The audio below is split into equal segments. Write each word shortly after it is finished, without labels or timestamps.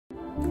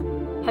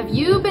Have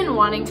you been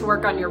wanting to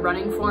work on your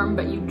running form,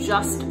 but you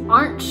just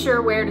aren't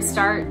sure where to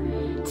start?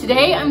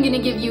 Today, I'm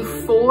gonna give you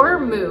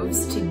 4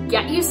 moves to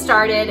get you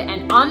started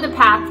and on the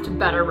path to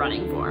better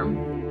running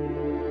form.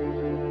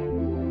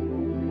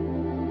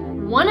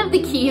 One of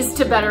the keys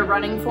to better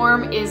running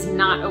form is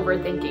not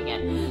overthinking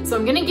it. So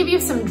I'm gonna give you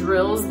some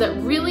drills that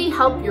really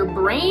help your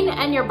brain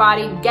and your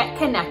body get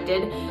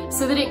connected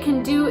so that it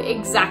can do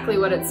exactly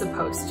what it's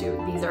supposed to.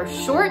 These are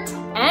short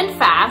and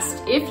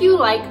fast. If you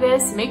like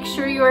this, make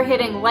sure you are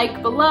hitting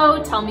like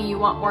below. Tell me you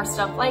want more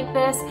stuff like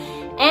this.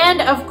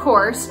 And of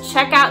course,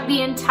 check out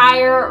the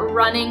entire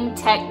running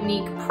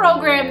technique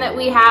program that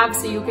we have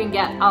so you can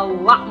get a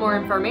lot more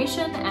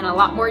information and a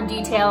lot more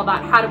detail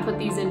about how to put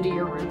these into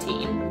your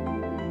routine.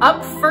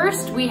 Up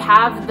first, we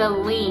have the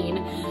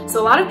lean.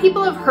 So a lot of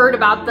people have heard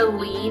about the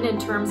lean in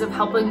terms of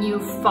helping you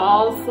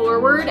fall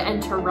forward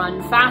and to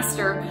run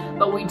faster,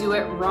 but we do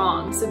it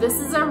wrong. So this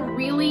is a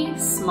really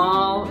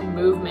small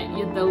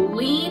movement. The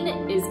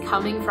lean is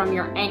coming from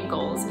your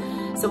ankles.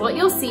 So what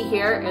you'll see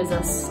here is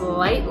a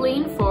slight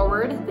lean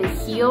forward. The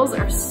heels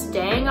are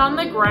staying on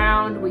the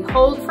ground. We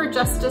hold for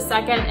just a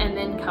second and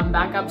then come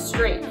back up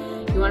straight.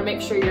 You wanna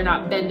make sure you're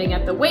not bending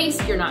at the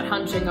waist, you're not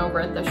hunching over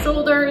at the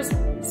shoulders.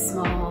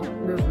 Small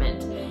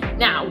movement.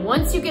 Now,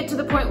 once you get to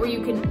the point where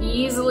you can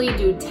easily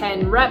do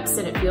 10 reps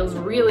and it feels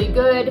really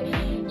good,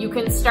 you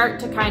can start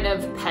to kind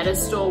of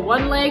pedestal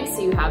one leg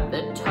so you have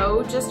the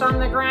toe just on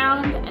the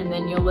ground and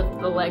then you'll lift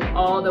the leg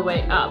all the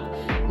way up.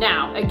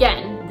 Now,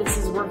 again, this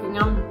is working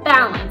on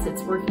balance.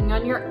 It's working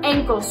on your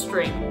ankle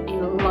strength.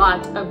 A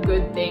lot of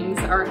good things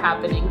are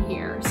happening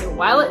here. So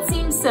while it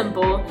seems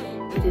simple,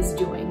 it is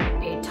doing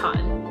a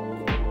ton.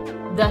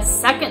 The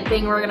second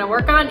thing we're gonna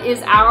work on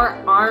is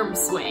our arm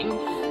swing.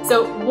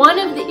 So one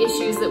of the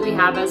issues that we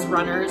have as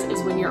runners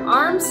is when your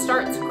arm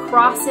starts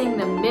crossing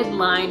the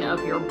midline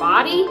of your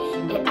body,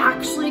 it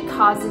actually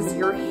causes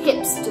your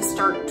hips to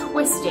start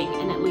twisting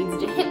and it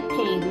leads to hip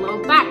pain,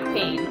 low back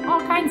pain,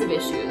 all kinds of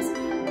issues.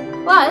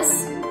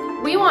 Plus,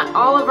 we want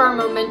all of our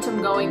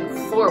momentum going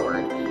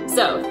forward.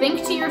 So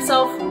think to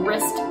yourself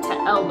wrist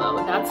to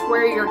elbow. That's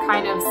where you're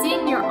kind of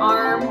seeing your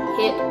arm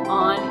hit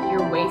on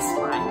your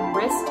waistline,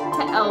 wrist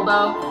to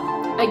elbow.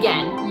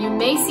 Again, you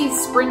may see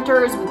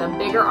sprinters with a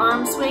bigger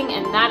arm swing,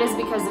 and that is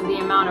because of the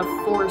amount of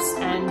force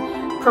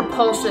and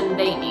propulsion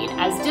they need.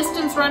 As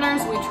distance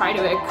runners, we try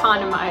to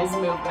economize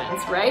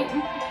movements, right?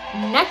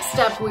 Next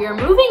up, we are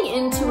moving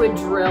into a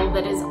drill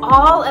that is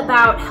all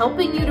about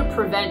helping you to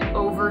prevent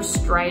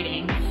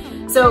overstriding.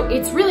 So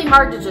it's really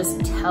hard to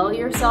just tell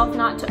yourself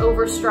not to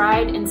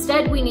overstride.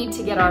 Instead, we need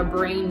to get our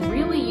brain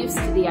really used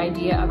to the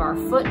idea of our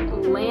foot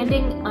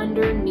landing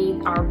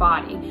underneath our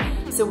body.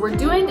 So we're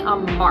doing a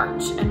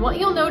march, and what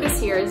you'll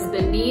notice here is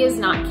the knee is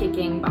not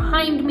kicking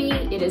behind me.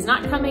 It is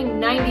not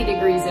coming 90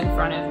 degrees in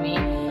front of me.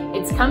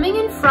 It's coming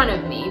in front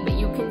of me, but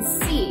you can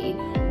see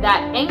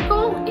that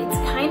ankle, it's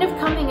kind of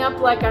coming up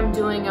like I'm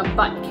doing a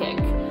butt kick.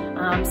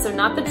 So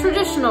not the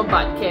traditional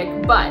butt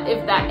kick, but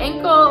if that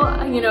ankle,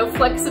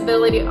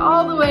 flexibility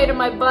all the way to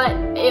my butt,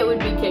 it would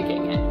be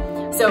kicking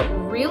it. So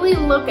really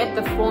look at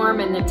the form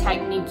and the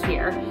technique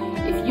here.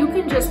 If you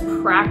can just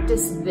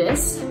practice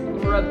this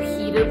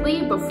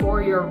repeatedly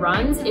before your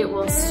runs, it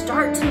will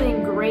start to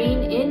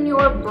ingrain in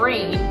your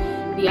brain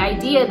the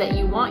idea that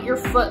you want your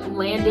foot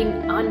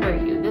landing under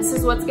you. This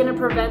is what's gonna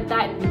prevent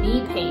that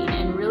knee pain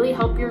and really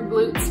help your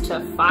glutes to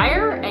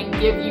fire and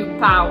give you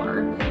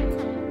power.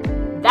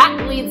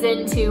 That leads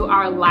into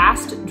our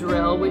last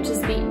drill, which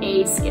is the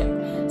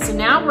A-skip. So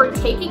now we're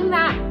taking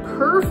that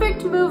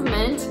perfect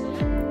movement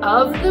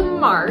of the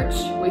march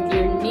with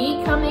your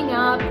knee coming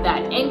up,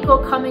 that ankle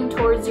coming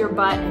towards your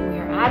butt, and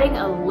we're adding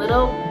a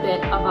little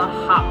bit of a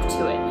hop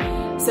to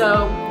it.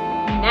 So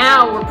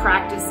now we're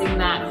practicing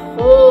that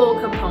whole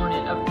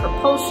component of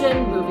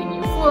propulsion, moving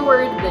you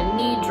forward, the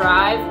knee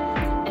drive.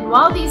 And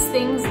while these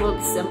things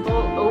look simple,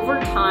 over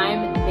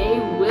time, they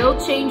will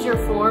change your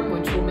form,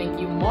 which will make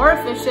you more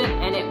efficient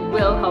and it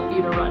will help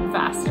you to run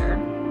faster.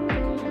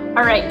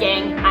 All right,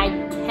 gang,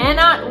 I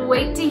cannot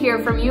wait to hear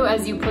from you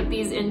as you put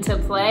these into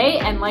play.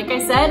 And like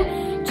I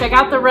said, check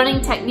out the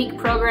running technique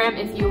program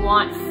if you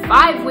want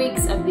 5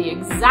 weeks of the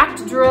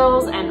exact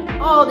drills and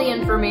all the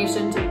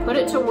information to put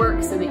it to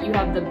work so that you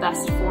have the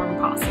best form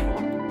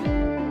possible.